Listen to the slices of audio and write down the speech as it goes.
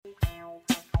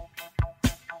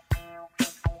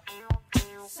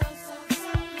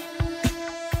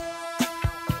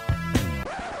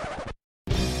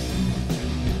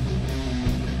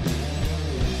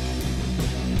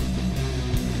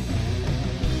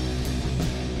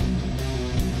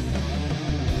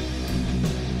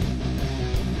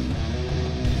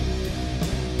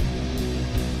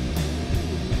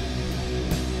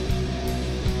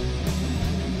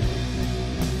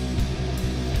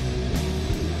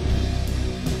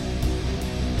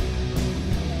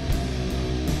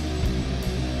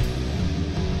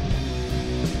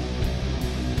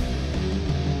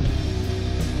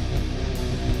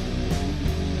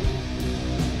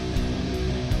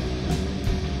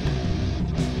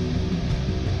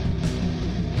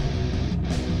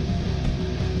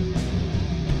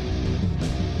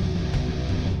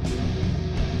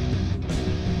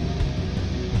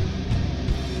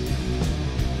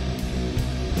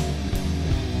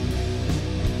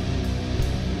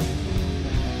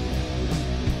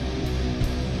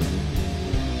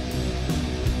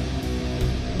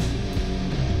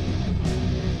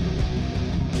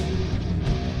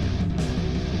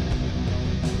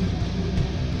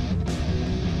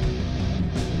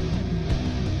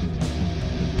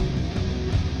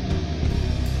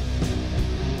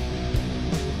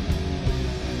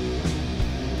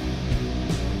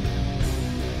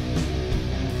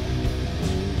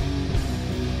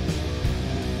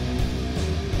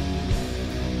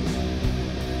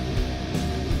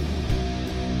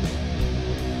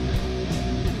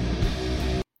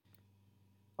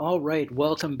All right,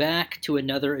 welcome back to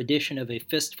another edition of A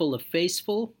Fistful of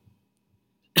Faceful.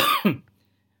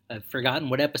 I've forgotten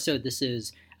what episode this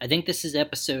is. I think this is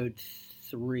episode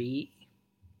 3.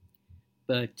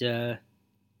 But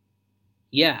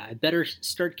yeah, I better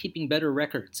start keeping better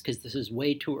records because this is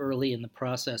way too early in the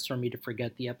process for me to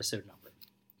forget the episode number.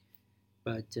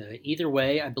 But either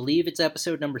way, I believe it's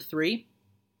episode number 3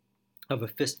 of A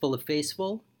Fistful of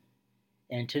Faceful.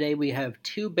 And today we have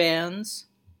 2 bands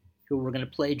who we're going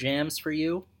to play jams for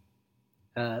you.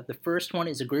 The first one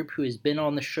is a group who has been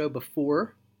on the show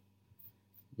before.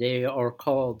 They are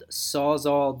called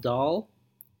Sawzall,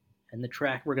 and the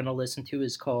track we're going to listen to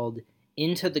is called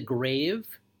Into the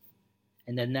Grave,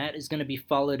 and then that is going to be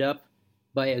followed up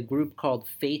by a group called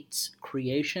Fate's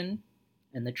Creation,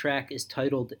 and the track is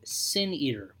titled Sin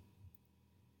Eater.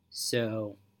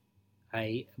 So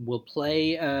I will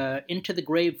play Into the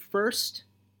Grave first,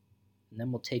 and then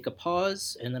we'll take a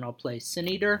pause, and then I'll play Sin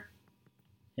Eater,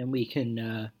 and we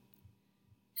can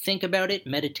think about it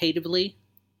meditatively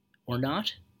or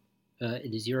not.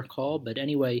 It is your call, but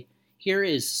anyway, here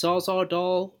is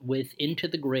Sawzall with Into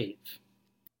the Grave.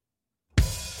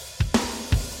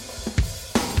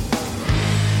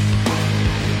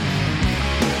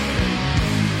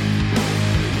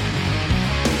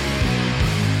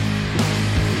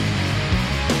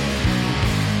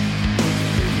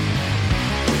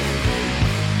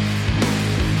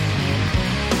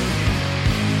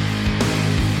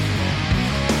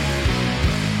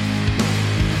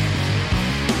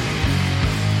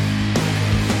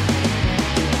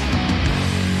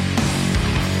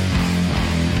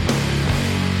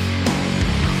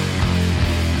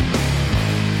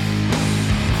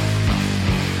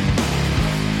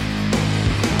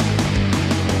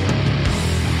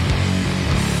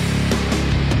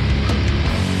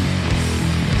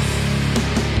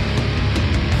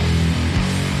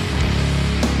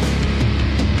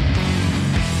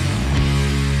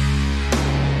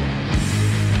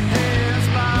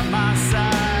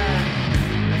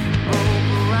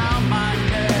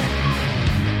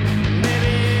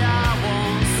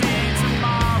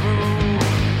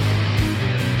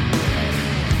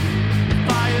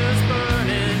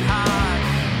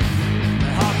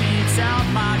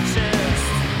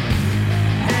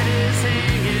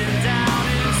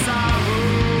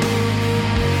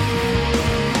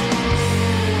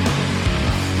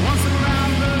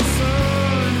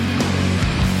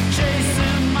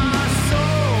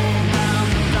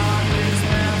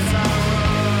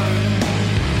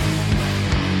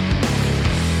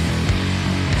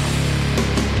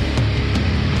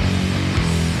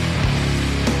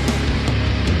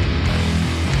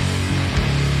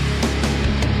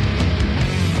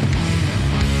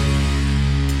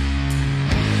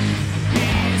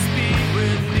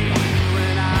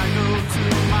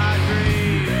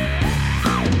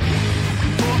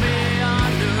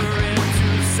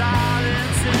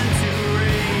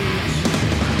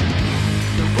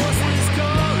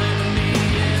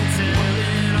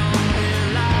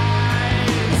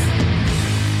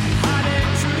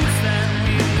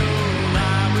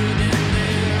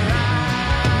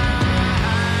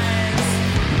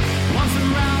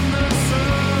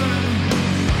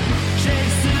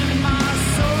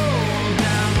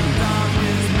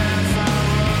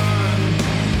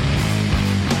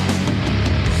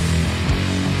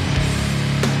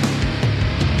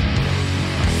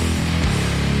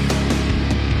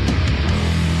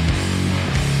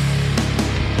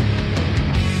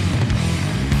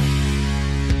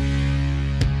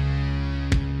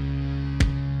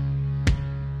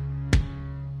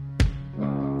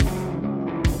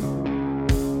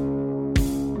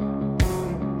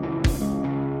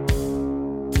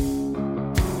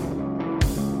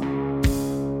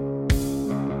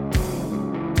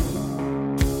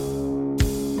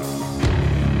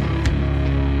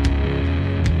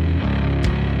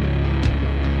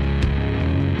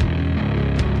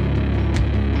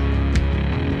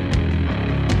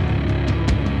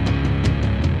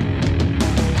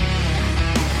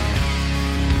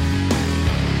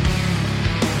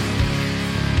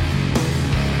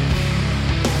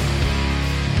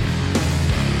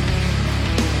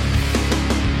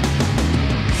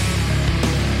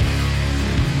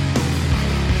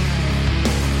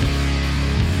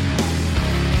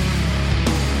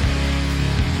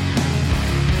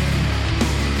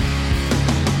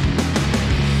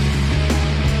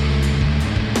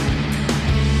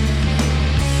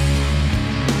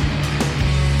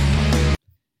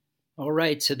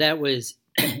 right, so that was,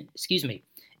 excuse me,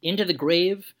 Into the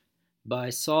Grave by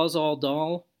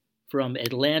Sawzall from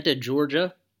Atlanta,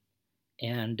 Georgia.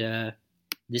 And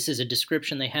this is a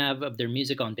description they have of their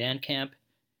music on Bandcamp.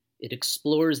 It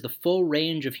explores the full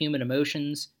range of human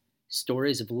emotions.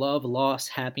 Stories of love, loss,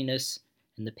 happiness,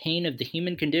 and the pain of the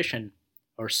human condition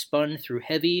are spun through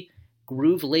heavy,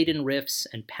 groove-laden riffs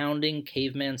and pounding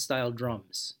caveman-style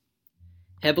drums.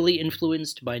 Heavily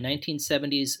influenced by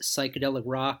 1970s psychedelic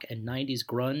rock and 90s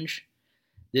grunge,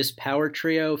 this power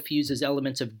trio fuses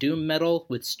elements of doom metal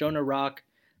with stoner rock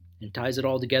and ties it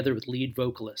all together with two lead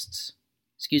vocalists.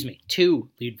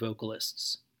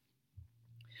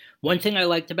 One thing I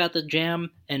liked about the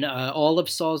jam and all of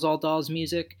Sawzall Doll's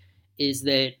music is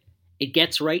that it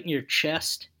gets right in your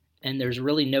chest and there's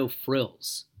really no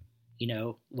frills.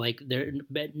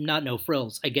 Not no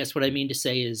frills. I guess what I mean to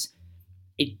say is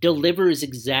it delivers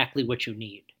exactly what you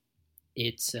need.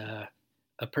 It's a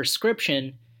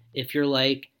prescription if you're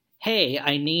like, hey,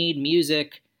 I need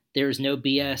music, there's no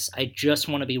BS, I just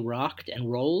want to be rocked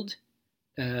and rolled,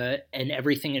 and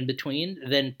everything in between,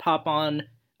 then pop on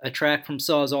a track from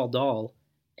Sawzall Doll,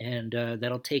 and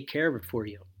that'll take care of it for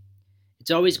you.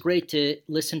 It's always great to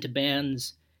listen to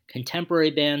bands,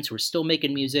 contemporary bands who are still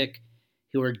making music,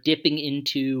 who are dipping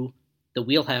into the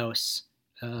wheelhouse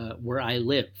where I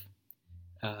live.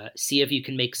 See if you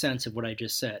can make sense of what I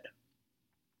just said.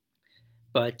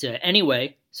 But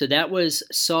anyway, so that was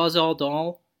Sawzall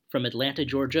Doll from Atlanta,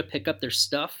 Georgia. Pick up their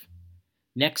stuff.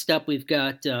 Next up, we've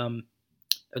got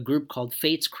a group called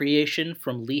Fate's Creation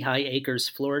from Lehigh Acres,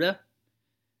 Florida.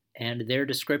 And their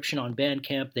description on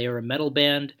Bandcamp, they are a metal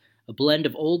band, a blend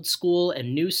of old school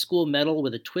and new school metal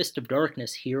with a twist of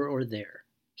darkness here or there.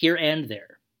 Here and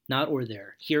there. Not or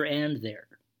there. Here and there.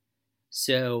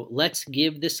 So let's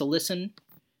give this a listen.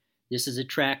 This is a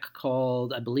track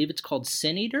called, I believe it's called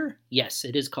Sin Eater? Yes,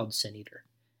 it is called Sin Eater.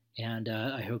 And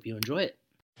I hope you enjoy it.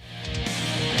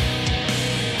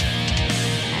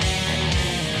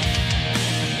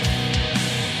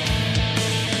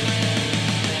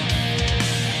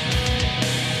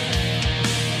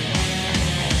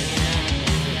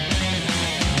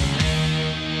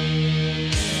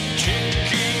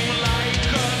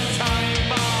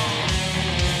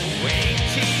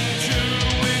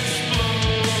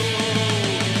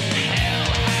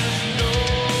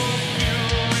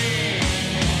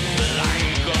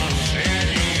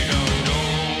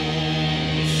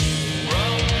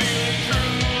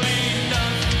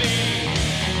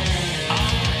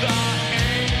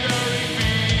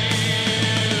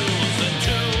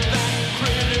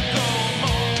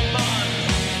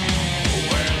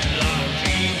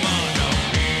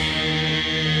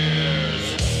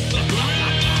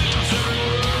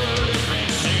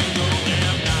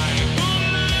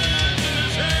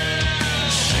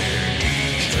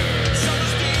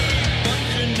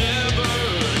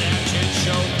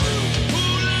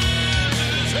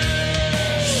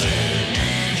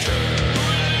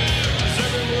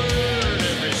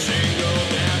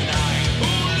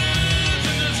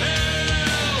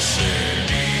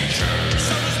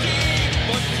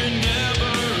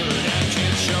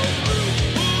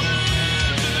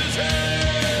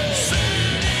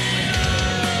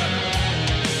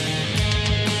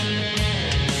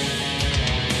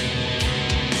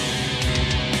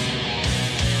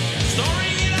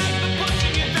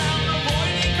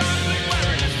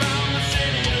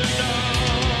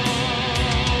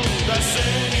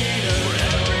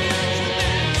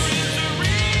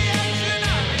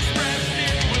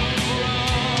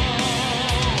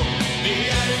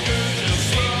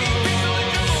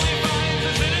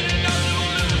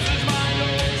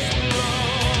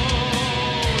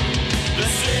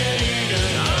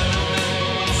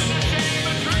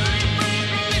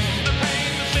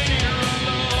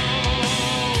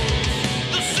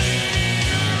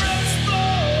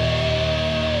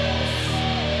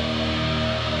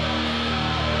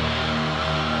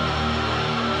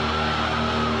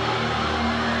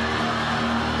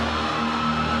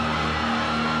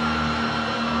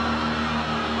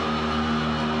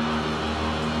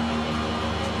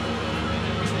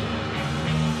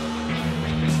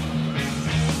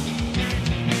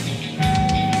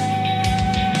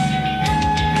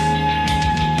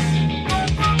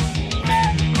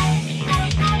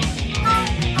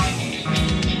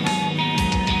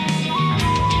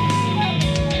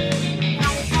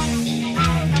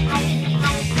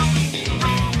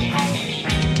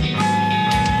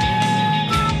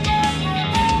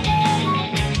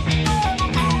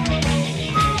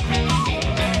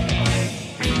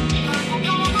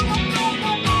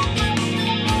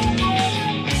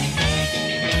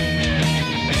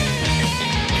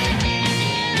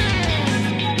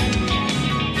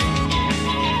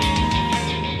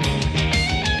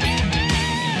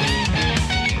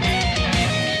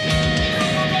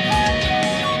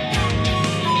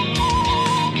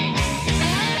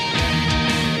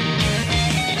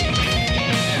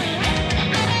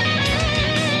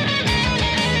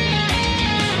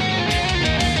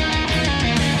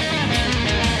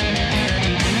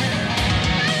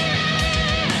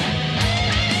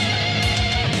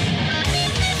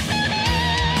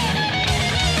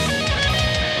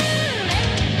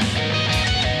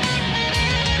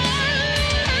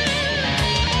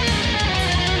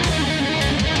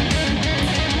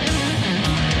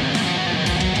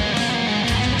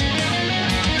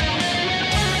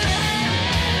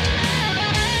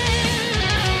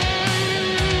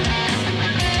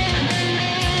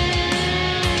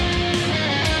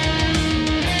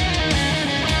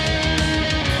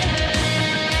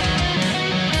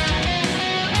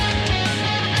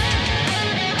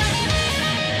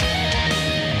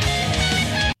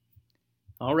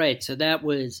 All right, so that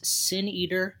was Sin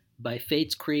Eater by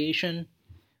Fate's Creation.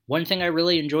 One thing I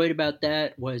really enjoyed about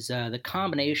that was the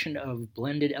combination of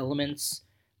blended elements.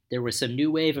 There was some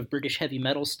new wave of British heavy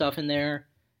metal stuff in there.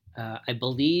 I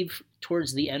believe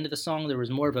towards the end of the song there was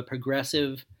more of a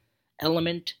progressive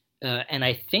element, and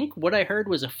I think what I heard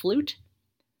was a flute.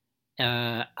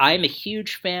 I'm a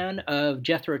huge fan of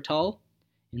Jethro Tull.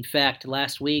 In fact,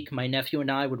 last week my nephew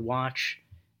and I would watch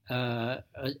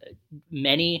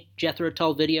many Jethro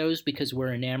Tull videos because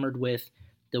we're enamored with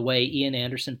the way Ian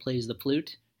Anderson plays the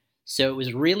flute. So it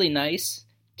was really nice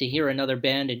to hear another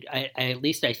band, and at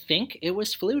least I think it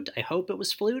was flute. I hope it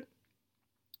was flute.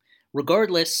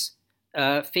 Regardless,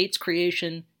 Fate's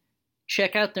Creation,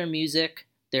 check out their music.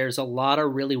 There's a lot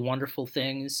of really wonderful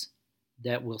things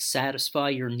that will satisfy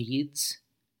your needs.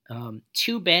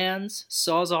 Two bands,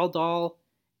 Sawzall Doll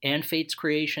and Fate's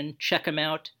Creation. Check them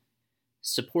out.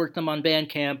 Support them on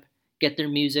Bandcamp. Get their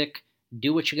music.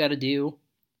 Do what you got to do.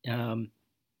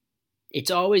 It's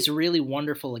always really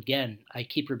wonderful, again, I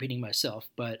keep repeating myself,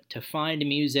 but to find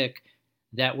music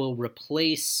that will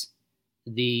replace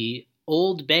the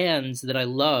old bands that I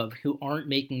love who aren't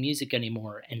making music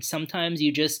anymore. And sometimes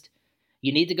you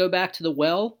need to go back to the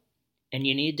well and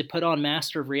you need to put on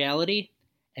Master of Reality,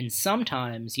 and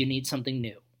sometimes you need something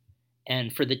new.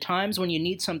 And for the times when you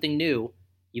need something new,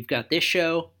 you've got this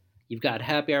show, you've got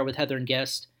Happy Hour with Heather and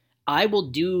Guest. I will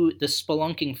do the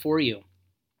spelunking for you.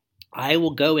 I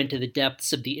will go into the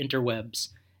depths of the interwebs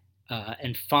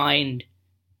and find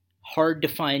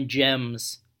hard-to-find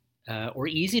gems, or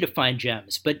easy-to-find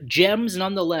gems, but gems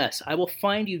nonetheless. I will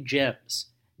find you gems.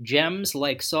 Gems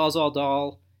like Sawzall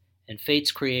Doll and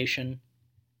Fate's Creation,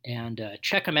 and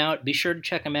check them out. Be sure to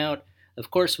check them out.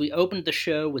 Of course, we opened the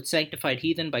show with Sanctified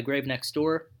Heathen by Grave Next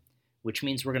Door, which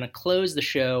means we're going to close the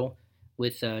show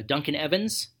with Duncan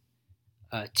Evans,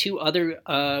 two other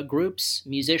groups,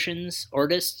 musicians,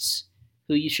 artists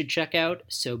who you should check out,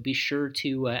 so be sure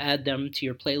to add them to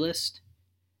your playlist.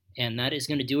 And that is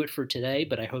going to do it for today,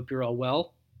 but I hope you're all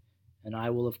well, and I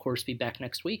will, of course, be back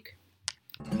next week.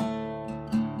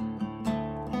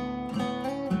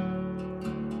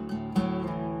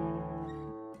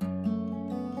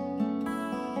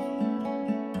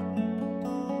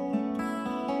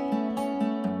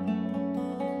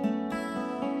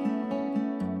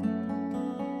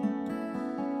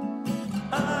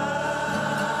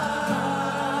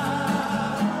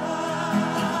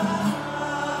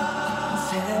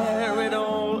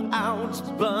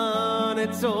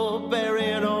 So bury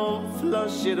it all,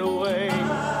 flush it away.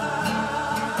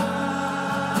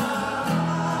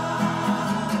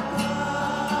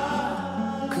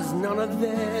 'Cause none of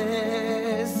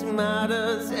this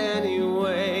matters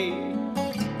anyway.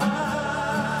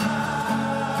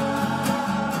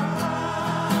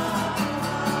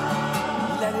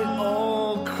 Let it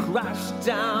all crash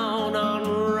down,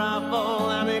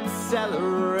 unravel and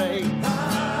accelerate.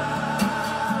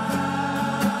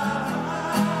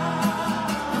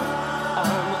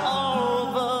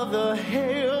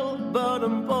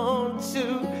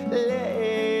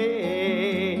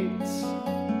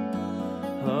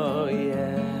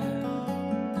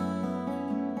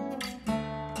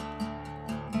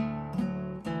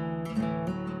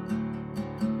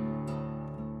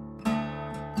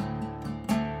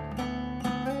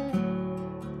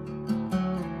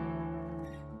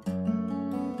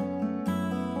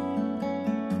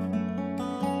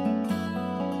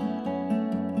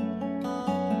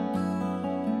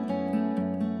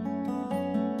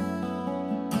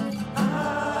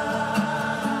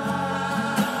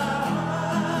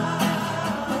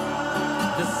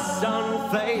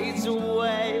 Fades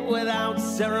away without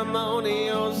ceremony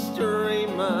or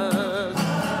streamers.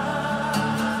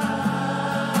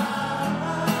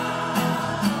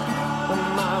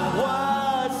 My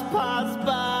words pass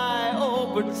by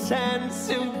or pretend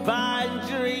to by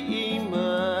dreamers.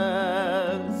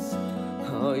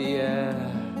 Oh yeah.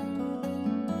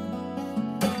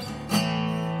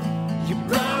 Your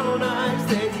brown eyes,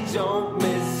 they don't make